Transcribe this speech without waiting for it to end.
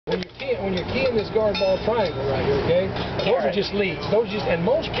When you're keying this guard ball triangle right here, okay, those are just leads. Those are just, and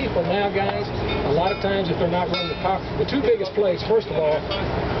most people now, guys, a lot of times if they're not running the power, the two biggest plays, first of all,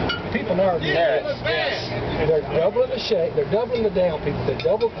 people now are doing this. They're doubling the shape, they're doubling the down people. They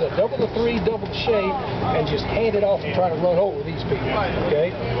double the three, double the shape, and just hand it off and try to run over these people,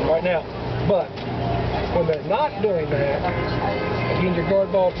 okay, right now. But when they're not doing that, again, your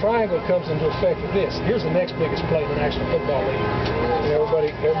guard ball triangle comes into effect with this. Here's the next biggest play in the National Football League. And everybody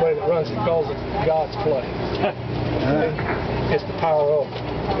that runs it calls it God's play. Okay? It's the power over.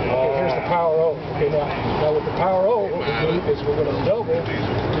 Okay, here's the power over. Okay, now with the power over, what we do is we're going to double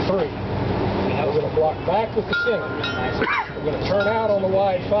to three. We're going to block back with the center. We're going to turn out on the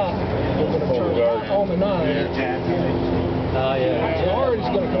wide 5. We're going to turn out on the 9. Guard is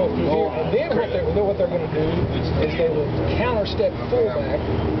going to come through here, and then what they're going to do is they will counter step fullback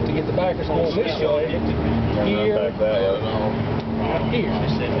to get the backers going this way, here, here.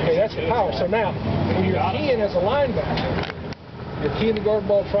 Okay, that's the power. So now, when you're keying as a linebacker, you're keying the guard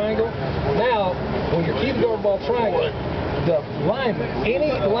ball triangle. Now, when you're keying the guard ball triangle, the lineman,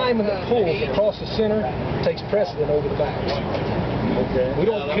 any lineman that pulls across the center takes precedent over the backs. Okay. We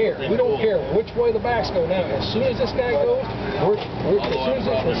don't care. We don't care which way the backs go now. As soon as this guy goes, as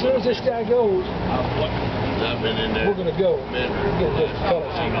soon as this guy goes, we're going to go. Get this color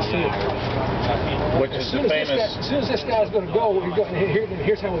so you can see it. As soon as this guy's going to go,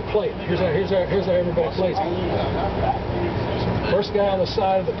 here's how we play it. Here's how everybody plays it. First guy on the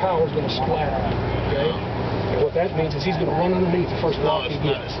side of the power is going to splatter. Okay. And what that means is he's going to run underneath the first block he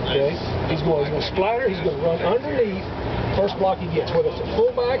gets. Okay. He's going to splatter. He's going to run underneath first block he gets, whether it's a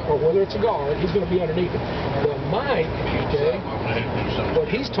fullback or whether it's a guard, he's going to be underneath it. But Mike, okay,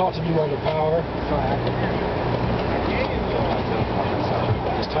 what he's taught to do on the power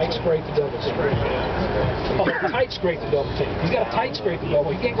is tight scrape the double team. Tight scrape the double team. He's got to tight scrape the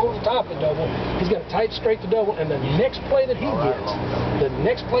double. He can't go to the top of the double. He's got to tight scrape the double, and the next play that he gets,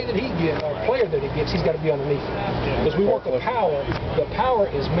 our player that he gets, he's got to be underneath it. Because we want the power. The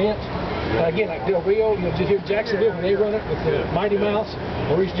power is meant. And again, like Del Rio, you just hear Jacksonville, when they run it with the Mighty Mouse,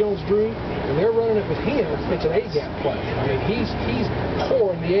 Maurice Jones-Drew, and they're running it with him, it's an A-gap play. I mean, he's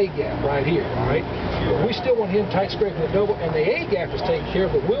core in the A-gap right here, all right? But we still want him tight scraping the double, and the A-gap is taken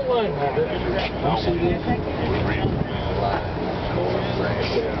care of, but Will linebacker, you see this?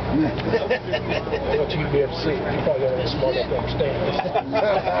 I thought you'd be able to see it. You probably got to be smart enough to understand this.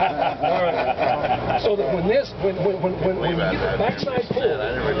 All right. So that when you get the backside pull,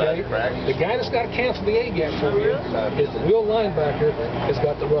 okay, the guy that's got to cancel the A-gap for you is the Will linebacker has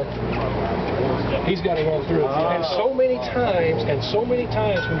got to run through. He's got to run through. And so many times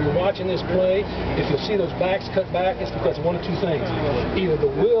when you're watching this play, if you'll see those backs cut back, it's because of one of two things. Either the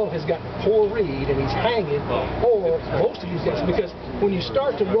Will has got poor read and he's hanging, or most of these guys, because when you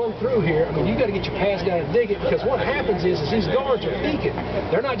start to run through here, I mean, you got to get your pass down and dig it, because what happens is these guards are peeking.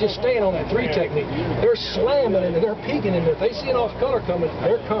 They're not just staying on that 3 technique. They're slamming and they're peeking, and if they see an off color coming,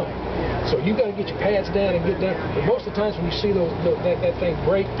 they're coming. So you got to get your pads down and get down. But most of the times when you see that thing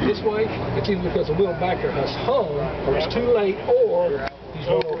break this way, it's either because the Will backer has hung, or it's too late, or he's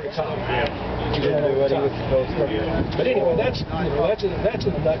run over the top. But anyway, that's in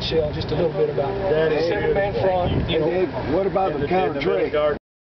a nutshell, just a little bit about the second man front. What about the counter trick?